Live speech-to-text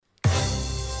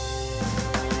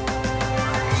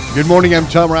Good morning, I'm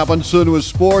Tom Robinson with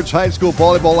sports. High school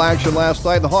volleyball action last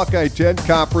night in the Hawkeye 10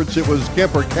 Conference. It was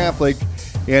Kemper Catholic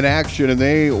in action, and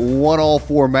they won all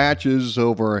four matches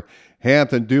over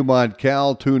Hampton Dumont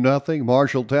Cal 2-0,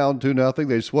 Marshalltown 2-0.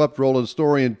 They swept Roland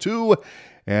Story in 2,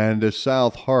 and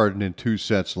South Hardin in 2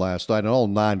 sets last night, and all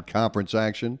non-conference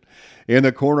action. In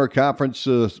the Corner Conference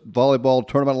volleyball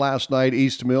tournament last night,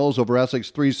 East Mills over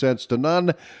Essex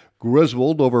 3-0.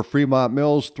 Griswold over Fremont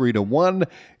Mills 3-1,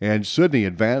 and Sydney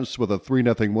advanced with a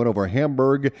 3-0 win over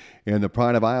Hamburg. In the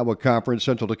Pride of Iowa Conference,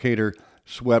 Central Decatur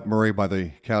swept Murray by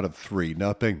the count of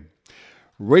 3-0.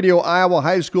 Radio Iowa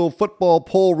High School football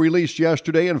poll released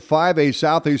yesterday in 5A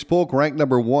Southeast Polk ranked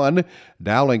number 1,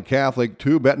 Dowling Catholic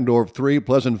 2, Bettendorf 3,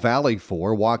 Pleasant Valley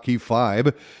 4, Waukee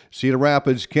 5, Cedar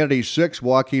Rapids Kennedy 6,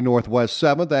 Waukee Northwest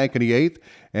 7th, Ankeny 8th,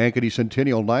 Ankeny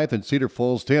Centennial 9th, and Cedar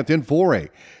Falls 10th. In 4A,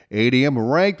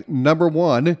 ADM ranked number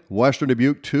 1, Western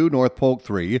Dubuque 2, North Polk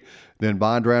 3, then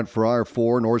Bondurant Farrar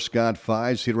 4, North Scott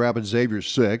 5, Cedar Rapids Xavier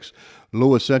 6,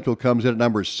 Lewis Central comes in at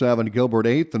number 7, Gilbert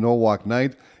 8th, and Norwalk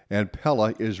 9th, and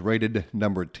Pella is rated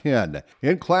number 10.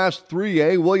 In Class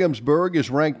 3A, Williamsburg is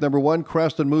ranked number 1.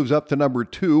 Creston moves up to number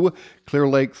 2. Clear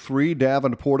Lake 3,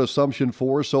 Davenport Assumption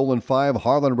 4, Solon 5,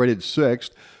 Harlan rated 6th.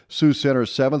 Sioux Center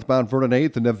 7th, Mount Vernon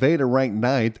 8th, and Nevada ranked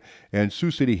 9th, and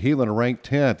Sioux City Heelan ranked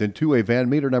 10th. In 2A, Van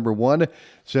Meter number 1,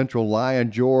 Central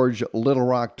Lyon George Little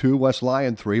Rock 2, West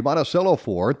Lyon 3, Monticello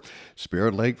 4,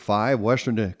 Spirit Lake 5,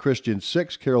 Western Christian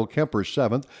 6, Carroll Kemper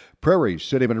 7th, Prairie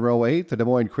City Monroe 8th, Des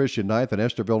Moines Christian 9th, and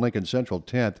Esterville Lincoln Central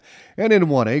 10th. And in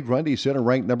 1A, Grundy Center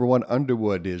ranked number 1,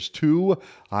 Underwood is 2,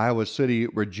 Iowa City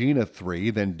Regina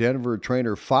 3, then Denver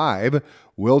Trainer 5,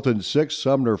 Wilton 6,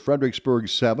 Sumner Fredericksburg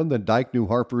 7, then Dike New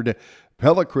Hartford,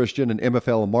 Pella Christian, and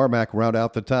MFL Marmac round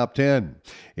out the top 10.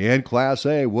 In Class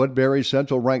A, Woodbury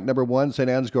Central ranked number 1, St.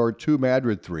 Ansgar 2,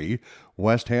 Madrid 3,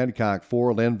 West Hancock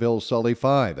 4, Linville Sully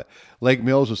 5. Lake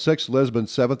Mills is 6, Lisbon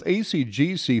 7th,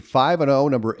 ACGC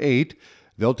 5-0, number 8.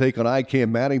 They'll take on ICAM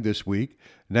Manning this week.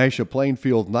 Nasha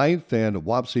Plainfield 9th, and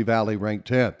Wapsie Valley ranked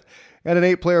 10th. And in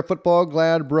 8-player football,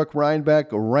 Gladbrook Rhinebeck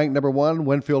ranked number 1,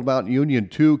 Winfield Mountain Union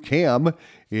 2. Cam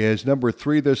is number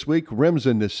 3 this week.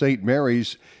 Remsen to St.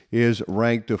 Mary's is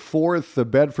ranked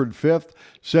 4th, Bedford 5th,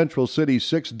 Central City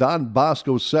 6th, Don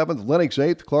Bosco 7th, Lennox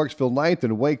 8th, Clarksville 9th,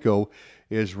 and Waco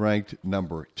is ranked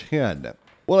number 10.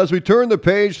 Well, as we turn the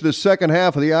page to the second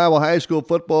half of the Iowa high school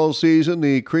football season,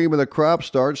 the cream of the crop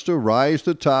starts to rise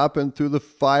to the top, and through the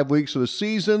 5 weeks of the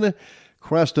season,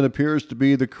 Creston appears to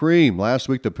be the cream. Last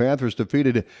week, the Panthers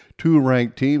defeated 2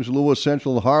 ranked teams, Lewis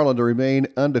Central and Harlan, to remain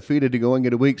undefeated going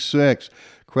into Week 6.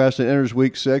 Creston enters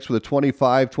Week 6 with a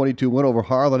 25-22 win over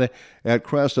Harlan at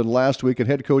Creston last week, and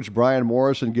head coach Brian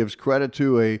Morrison gives credit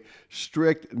to a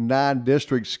strict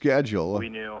non-district schedule. We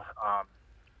knew,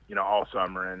 all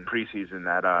summer and preseason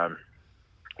that,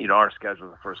 our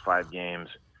schedule the first 5 games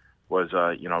was,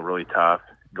 really tough.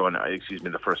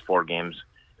 The first 4 games,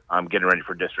 getting ready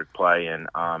for district play, and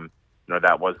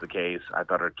that was the case. I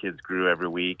thought our kids grew every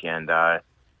week, and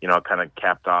it kind of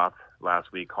capped off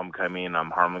last week, homecoming,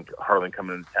 Harlan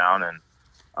coming into town,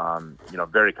 and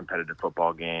very competitive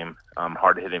football game,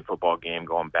 hard-hitting football game,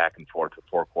 going back and forth for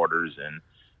 4 quarters, and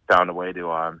found a way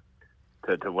to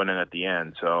win it at the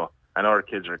end. So I know our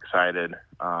kids are excited.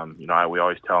 We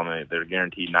always tell them they're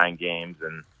guaranteed 9 games,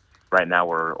 and right now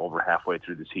we're over halfway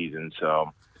through the season,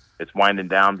 so it's winding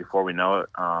down before we know it.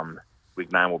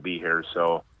 Week 9 will be here,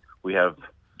 so we have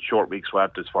short weeks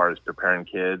left as far as preparing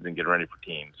kids and getting ready for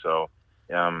teams. So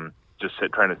just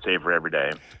trying to savor every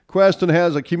day. Creston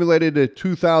has accumulated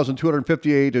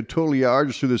 2,258 total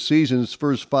yards through the season's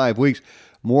first 5 weeks.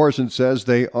 Morrison says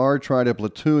they are trying to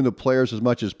platoon the players as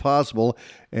much as possible,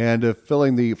 and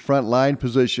filling the front line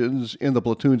positions in the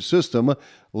platoon system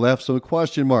left some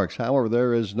question marks. However,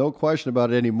 there is no question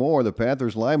about it anymore. The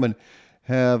Panthers linemen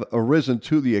have arisen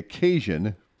to the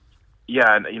occasion.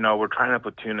 Yeah, and we're trying to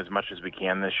platoon as much as we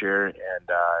can this year, and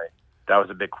that was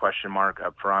a big question mark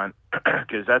up front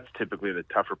because that's typically the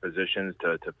tougher positions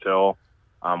to fill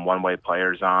one-way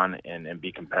players on and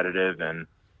be competitive. And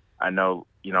I know,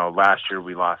 last year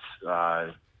we lost,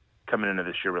 coming into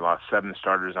this year, we lost 7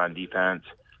 starters on defense.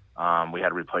 We had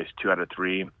to replace 2 out of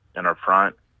 3 in our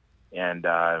front. And,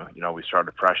 we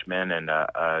started freshmen and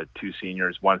 2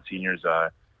 seniors. 1 senior's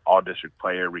all-district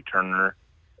player returner,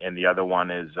 and the other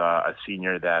one is a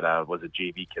senior that was a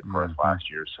JV kid for us last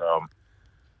year. So,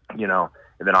 and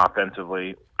then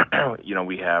offensively,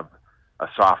 we have a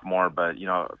sophomore, but,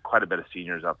 quite a bit of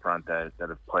seniors up front that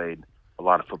have played a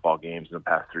lot of football games in the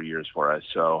past 3 years for us.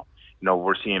 So,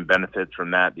 we're seeing benefits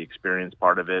from that, the experience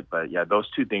part of it. But, yeah, those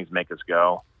 2 things make us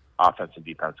go. offense and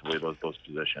defensively, those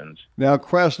positions. Now,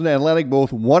 Creston and Atlantic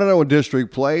both 1-0 in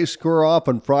district play. Square off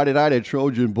on Friday night at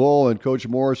Trojan Bowl, and Coach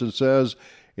Morrison says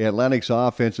Atlantic's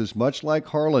offense is much like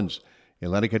Harlan's.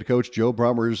 Atlantic head coach Joe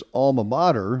Brummer's alma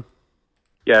mater.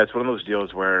 Yeah, it's one of those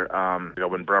deals where,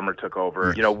 when Brummer took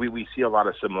over, we see a lot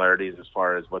of similarities as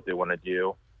far as what they want to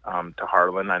do to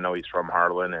Harlan. I know he's from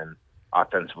Harlan, and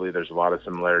offensively there's a lot of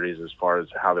similarities as far as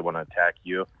how they want to attack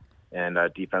you, and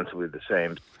defensively the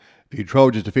same. The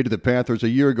Trojans defeated the Panthers a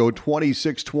year ago,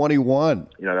 26-21.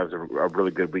 That was a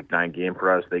really good Week 9 game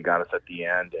for us. They got us at the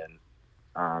end,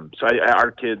 and our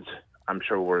kids, I'm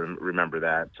sure, will remember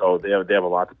that. So they have a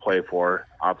lot to play for.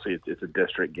 Obviously, it's a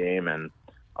district game, and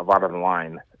a lot on the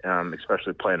line,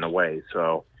 especially playing away.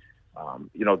 So,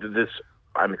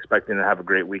 I'm expecting to have a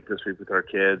great week this week with our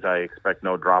kids. I expect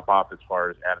no drop-off as far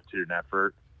as attitude and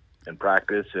effort and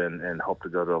practice, and hope to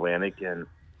go to Atlantic and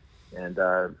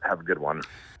have a good one.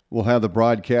 We'll have the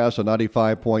broadcast on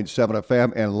 95.7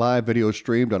 FM and live video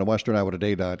streamed on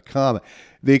westerniowatoday.com.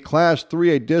 The Class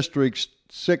 3A District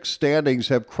 6 standings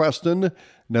have Creston,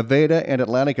 Nevada, and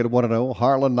Atlantic at 1-0.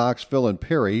 Harlan, Knoxville, and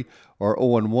Perry are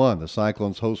 0-1. The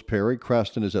Cyclones host Perry.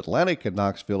 Creston is Atlantic, and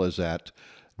Knoxville is at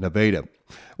Nevada.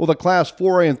 Well, the Class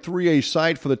 4A and 3A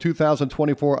site for the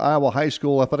 2024 Iowa High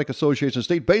School Athletic Association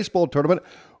State Baseball Tournament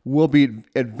will be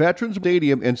at Veterans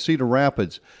Stadium in Cedar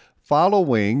Rapids,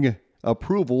 following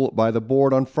approval by the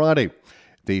board on Friday.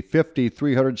 The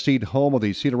 5,300-seat home of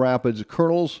the Cedar Rapids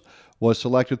Colonels was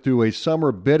selected through a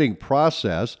summer bidding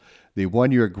process. The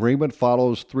one-year agreement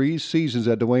follows 3 seasons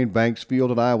at Duane Banks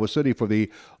Field in Iowa City for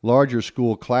the larger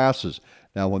school classes.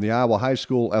 Now, when the Iowa High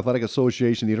School Athletic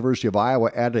Association, the University of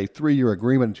Iowa, added a 3-year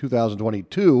agreement in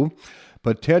 2022,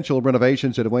 potential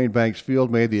renovations at Duane Banks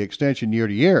Field made the extension year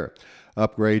to year.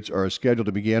 Upgrades are scheduled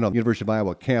to begin on the University of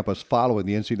Iowa campus following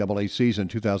the NCAA season in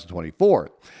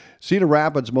 2024. Cedar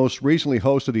Rapids most recently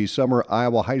hosted the Summer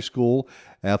Iowa High School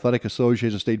Athletic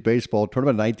Association State Baseball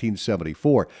Tournament in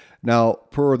 1974. Now,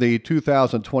 per the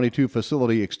 2022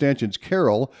 facility extensions,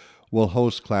 Carroll will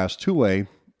host Class 2A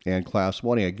and Class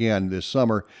 1A again this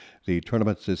summer. The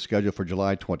tournament is scheduled for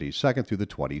July 22nd through the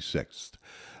 26th.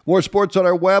 More sports on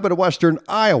our web at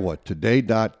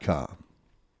westerniowatoday.com.